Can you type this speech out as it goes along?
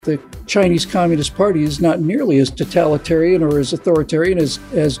The Chinese Communist Party is not nearly as totalitarian or as authoritarian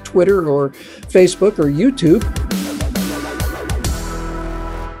as Twitter or Facebook or YouTube.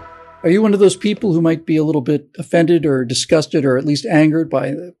 Are you one of those people who might be a little bit offended or disgusted or at least angered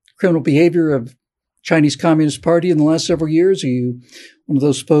by the criminal behavior of Chinese Communist Party in the last several years? Are you one of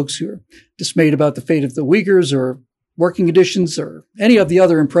those folks who are dismayed about the fate of the Uyghurs or working conditions or any of the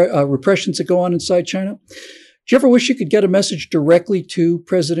other repressions that go on inside China? Do you ever wish you could get a message directly to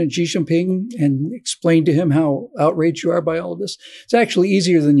President Xi Jinping and explain to him how outraged you are by all of this? It's actually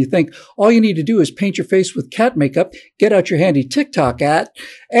easier than you think. All you need to do is paint your face with cat makeup, get out your handy TikTok app,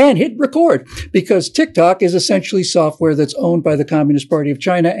 and hit record, because TikTok is essentially software that's owned by the Communist Party of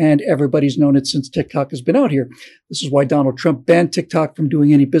China, and everybody's known it since TikTok has been out here. This is why Donald Trump banned TikTok from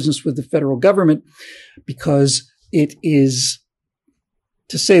doing any business with the federal government, because it is,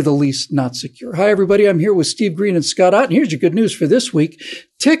 to say the least, not secure. Hi, everybody. I'm here with Steve Green and Scott Ott, and here's your good news for this week.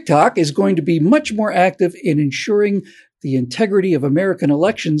 TikTok is going to be much more active in ensuring the integrity of American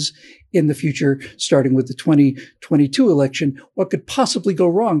elections in the future, starting with the 2022 election. What could possibly go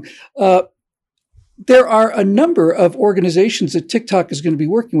wrong? There are a number of organizations that TikTok is going to be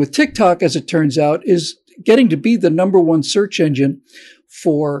working with. TikTok, as it turns out, is getting to be the number one search engine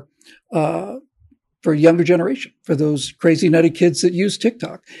for younger generation, for those crazy nutty kids that use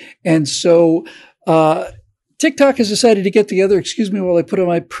TikTok. And so TikTok has decided to get together, excuse me while I put on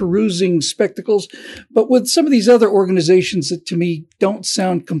my perusing spectacles, but with some of these other organizations that to me don't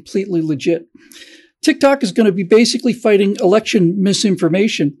sound completely legit. TikTok is going to be basically fighting election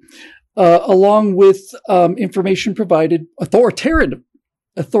misinformation, along with information provided, authoritative,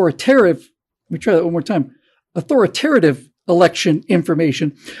 let me try that one more time, authoritative election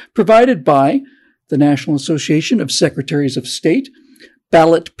information provided by the National Association of Secretaries of State,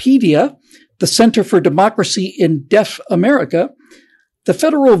 Ballotpedia, the Center for Democracy in Deaf America, the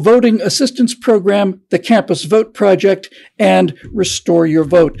Federal Voting Assistance Program, the Campus Vote Project, and Restore Your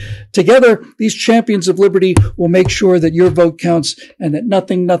Vote. Together, these champions of liberty will make sure that your vote counts and that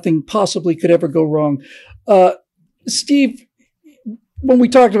nothing possibly could ever go wrong. Steve, when we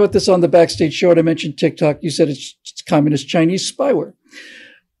talked about this on the Backstage show and I mentioned TikTok, you said it's communist Chinese spyware.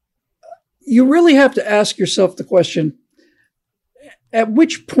 You really have to ask yourself the question, at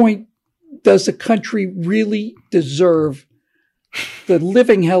which point does the country really deserve the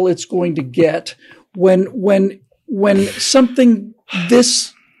living hell it's going to get when something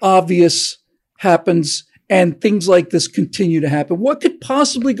this obvious happens and things like this continue to happen? What could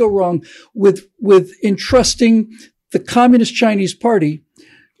possibly go wrong with entrusting the Communist Chinese Party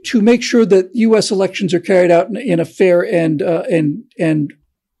to make sure that U.S. elections are carried out in a fair and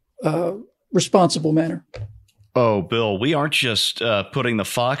responsible manner? Oh, Bill, we aren't just putting the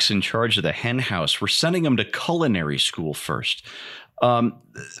fox in charge of the hen house. We're sending him to culinary school first. How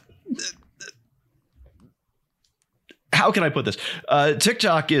can I put this?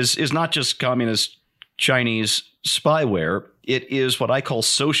 TikTok is not just communist Chinese spyware. It is what I call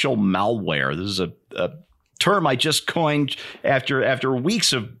social malware. This is a term I just coined after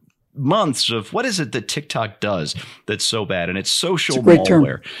weeks of months of what is it that TikTok does that's so bad, and it's social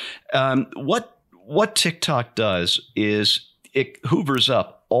malware. What TikTok does is it hoovers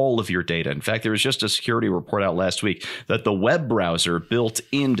up all of your data. In fact, there was just a security report out last week that the web browser built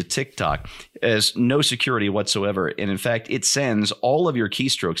into TikTok has no security whatsoever, and in fact, it sends all of your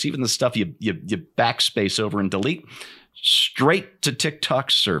keystrokes, even the stuff you backspace over and delete, straight to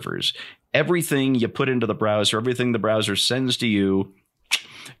TikTok servers. Everything you put into the browser, everything the browser sends to you,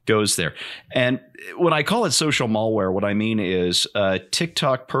 goes there. And when I call it social malware, what I mean is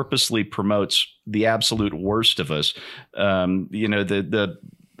TikTok purposely promotes the absolute worst of us. The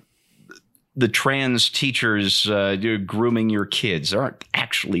trans teachers grooming your kids. There aren't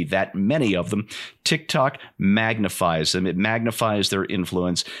actually that many of them. TikTok magnifies them. It magnifies their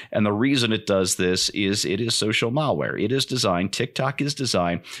influence. And the reason it does this is it is social malware. It is designed, TikTok is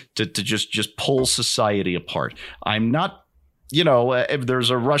designed to just pull society apart. I'm not, if there's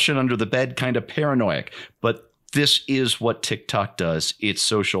a Russian under the bed kind of paranoid, but this is what TikTok does. It's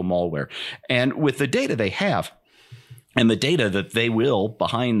social malware. And with the data they have, and the data that they will,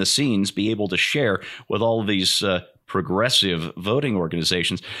 behind the scenes, be able to share with all of these progressive voting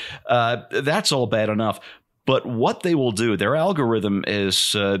organizations, that's all bad enough. But what they will do, their algorithm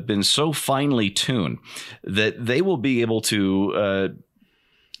has been so finely tuned that they will be able to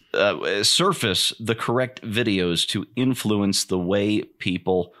surface the correct videos to influence the way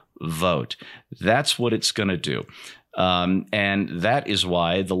people vote. That's what it's going to do. And that is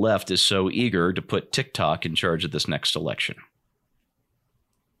why the left is so eager to put TikTok in charge of this next election.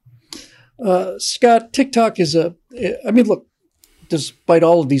 Scott, TikTok is look, despite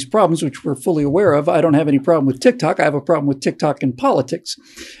all of these problems, which we're fully aware of, I don't have any problem with TikTok. I have a problem with TikTok in politics.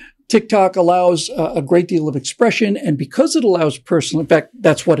 TikTok allows a great deal of expression, and because it allows personal, in fact,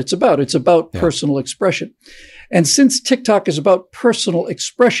 that's what it's about. It's about personal expression. And since TikTok is about personal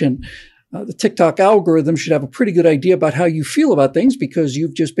expression, the TikTok algorithm should have a pretty good idea about how you feel about things because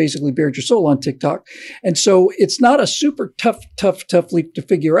you've just basically bared your soul on TikTok. And so it's not a super tough leap to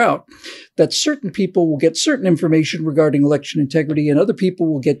figure out that certain people will get certain information regarding election integrity and other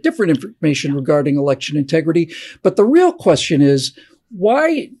people will get different information regarding election integrity. But the real question is,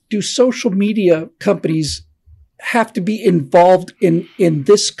 why do social media companies have to be involved in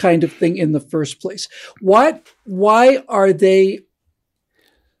this kind of thing in the first place? Why are they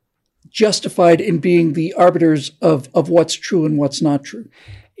justified in being the arbiters of what's true and what's not true?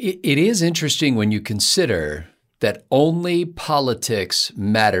 It is interesting when you consider that only politics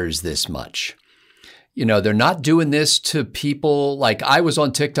matters this much. You know, they're not doing this to people. Like, I was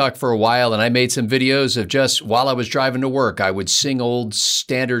on TikTok for a while and I made some videos of just while I was driving to work, I would sing old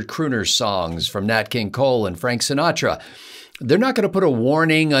standard crooner songs from Nat King Cole and Frank Sinatra. They're not going to put a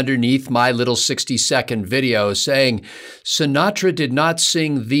warning underneath my little 60-second video saying, Sinatra did not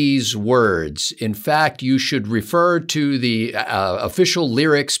sing these words. In fact, you should refer to the official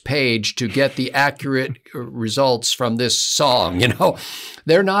lyrics page to get the accurate results from this song. You know,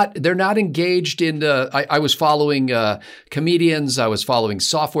 they're not engaged in I was following comedians. I was following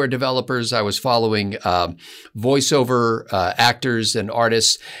software developers. I was following voiceover actors and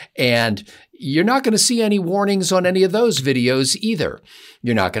artists. And you're not going to see any warnings on any of those videos either.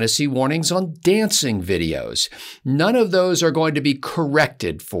 You're not going to see warnings on dancing videos. None of those are going to be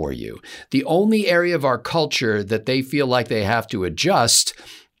corrected for you. The only area of our culture that they feel like they have to adjust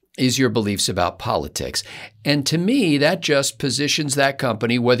is your beliefs about politics. And to me, that just positions that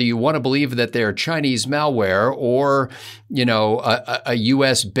company, whether you want to believe that they're Chinese malware or, you know, a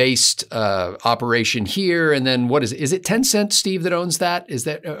US-based operation here. And then what is it Tencent, Steve, that owns that?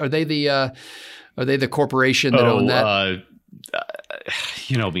 Are they the corporation that own that?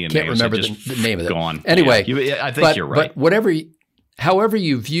 You know me and can't names. remember the name of it. Gone. Anyway, yeah, I think you're right. But however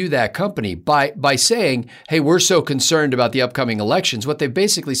you view that company, by saying, hey, we're so concerned about the upcoming elections, what they've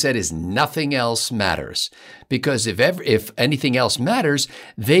basically said is nothing else matters. Because if anything else matters,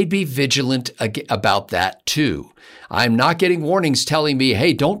 they'd be vigilant about that too. I'm not getting warnings telling me,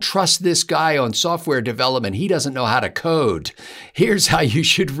 hey, don't trust this guy on software development. He doesn't know how to code. Here's how you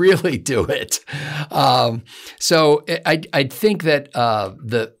should really do it. So I think that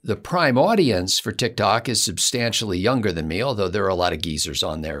the prime audience for TikTok is substantially younger than me, although there are a lot of geezers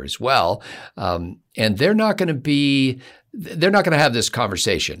on there as well. And they're not going to have this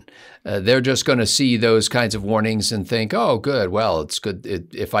conversation. They're just going to see those kinds of warnings and think, oh, good. Well, it's good.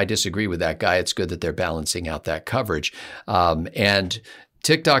 If I disagree with that guy, it's good that they're balancing out that coverage. And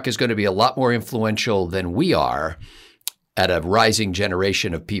TikTok is going to be a lot more influential than we are at a rising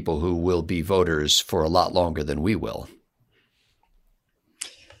generation of people who will be voters for a lot longer than we will.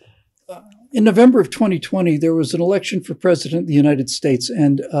 In November of 2020, there was an election for president of the United States,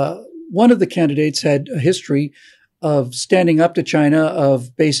 and one of the candidates had a history of standing up to China,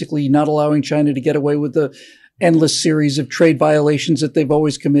 of basically not allowing China to get away with the endless series of trade violations that they've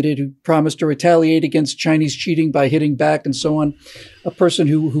always committed, who promised to retaliate against Chinese cheating by hitting back and so on. A person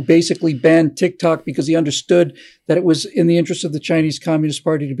who basically banned TikTok because he understood that it was in the interest of the Chinese Communist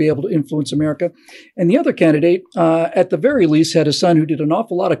Party to be able to influence America. And the other candidate, at the very least, had a son who did an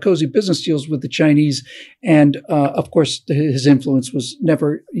awful lot of cozy business deals with the Chinese. And, of course, his influence was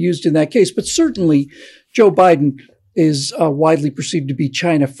never used in that case. But certainly Joe Biden is widely perceived to be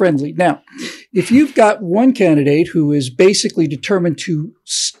China friendly. Now, if you've got one candidate who is basically determined to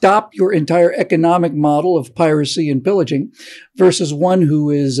stop your entire economic model of piracy and pillaging versus one who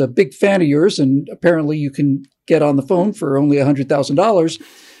is a big fan of yours and apparently you can get on the phone for only $100,000,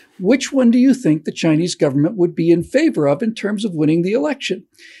 which one do you think the Chinese government would be in favor of in terms of winning the election?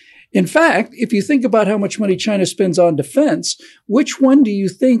 In fact, if you think about how much money China spends on defense, which one do you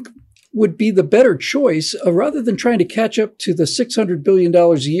think would be the better choice rather than trying to catch up to the $600 billion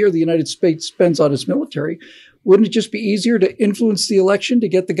a year the United States spends on its military? Wouldn't it just be easier to influence the election to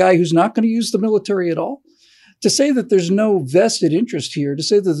get the guy who's not going to use the military at all? To say that there's no vested interest here, to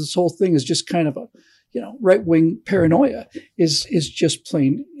say that this whole thing is just kind of a right-wing paranoia is just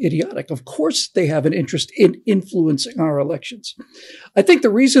plain idiotic. Of course, they have an interest in influencing our elections. I think the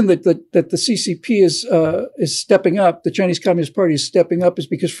reason that the CCP is stepping up, the Chinese Communist Party is stepping up, is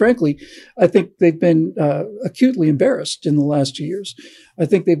because, frankly, I think they've been acutely embarrassed in the last 2 years. I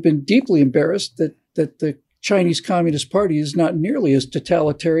think they've been deeply embarrassed that the Chinese Communist Party is not nearly as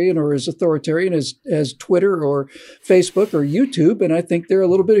totalitarian or as authoritarian as Twitter or Facebook or YouTube, and I think they're a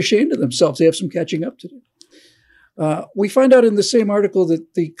little bit ashamed of themselves. They have some catching up to do. We find out in the same article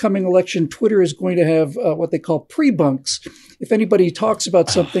that the coming election, Twitter is going to have what they call pre-bunks. If anybody talks about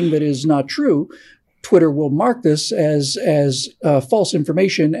something that is not true, Twitter will mark this as false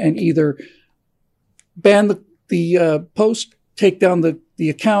information and either ban the post, take down the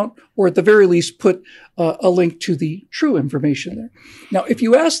account, or at the very least put a link to the true information there. Now, if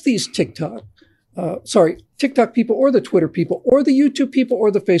you ask these TikTok people or the Twitter people or the YouTube people or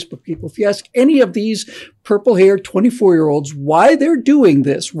the Facebook people, if you ask any of these purple-haired 24-year-olds why they're doing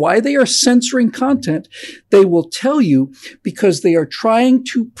this, why they are censoring content, they will tell you because they are trying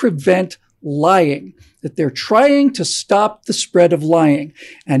to prevent lying, that they're trying to stop the spread of lying.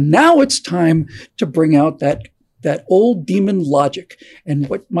 And now it's time to bring out that old demon logic. And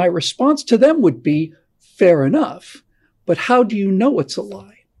what my response to them would be, fair enough, but how do you know it's a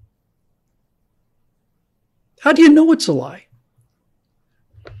lie? How do you know it's a lie?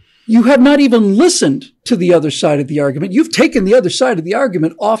 You have not even listened to the other side of the argument. You've taken the other side of the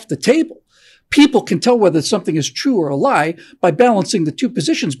argument off the table. People can tell whether something is true or a lie by balancing the two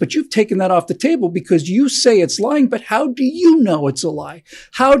positions, but you've taken that off the table because you say it's lying, but how do you know it's a lie?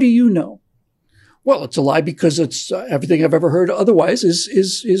 How do you know? Well, it's a lie because it's everything I've ever heard otherwise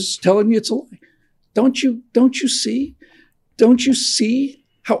is telling me it's a lie. Don't you see? Don't you see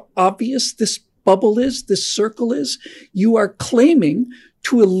how obvious this bubble is, this circle is? You are claiming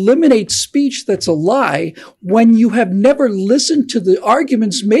to eliminate speech that's a lie when you have never listened to the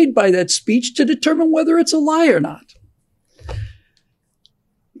arguments made by that speech to determine whether it's a lie or not.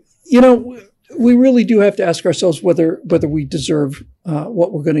 You know, we really do have to ask ourselves whether we deserve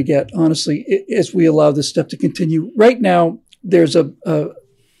what we're going to get, honestly, as we allow this stuff to continue. Right now, there's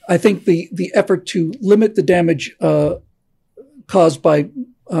I think the effort to limit the damage caused by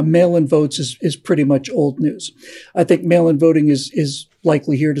mail-in votes is pretty much old news. I think mail-in voting is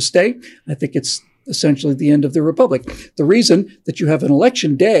likely here to stay. I think it's essentially the end of the republic. The reason that you have an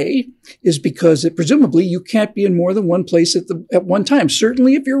election day is because presumably you can't be in more than one place at one time,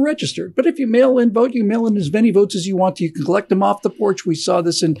 certainly if you're registered. But if you mail in vote, you mail in as many votes as you want to. You can collect them off the porch. We saw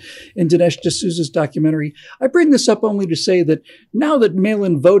this in Dinesh D'Souza's documentary. I bring this up only to say that now that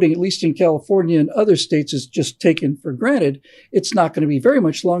mail-in voting, at least in California and other states, is just taken for granted, it's not going to be very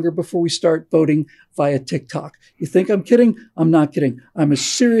much longer before we start voting via TikTok. You think I'm kidding? I'm not kidding. I'm as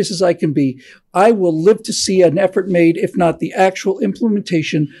serious as I can be. I will live to see an effort made, if not the actual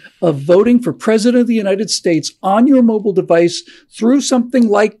implementation, of voting for President of the United States on your mobile device through something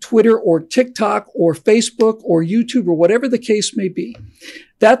like Twitter or TikTok or Facebook or YouTube or whatever the case may be.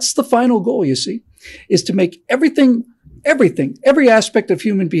 That's the final goal, you see, is to make everything, every aspect of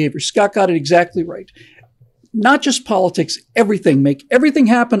human behavior. Scott got it exactly right. Not just politics, everything. Make everything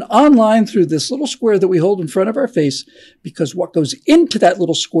happen online through this little square that we hold in front of our face, because what goes into that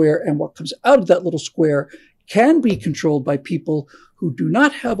little square and what comes out of that little square can be controlled by people who do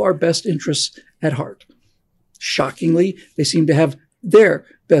not have our best interests at heart. Shockingly, they seem to have their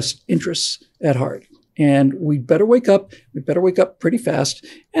best interests at heart. And we'd better wake up. We'd better wake up pretty fast.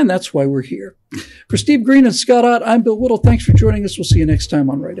 And that's why we're here. For Steve Green and Scott Ott, I'm Bill Whittle. Thanks for joining us. We'll see you next time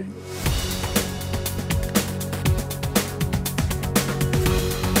on Right Angle.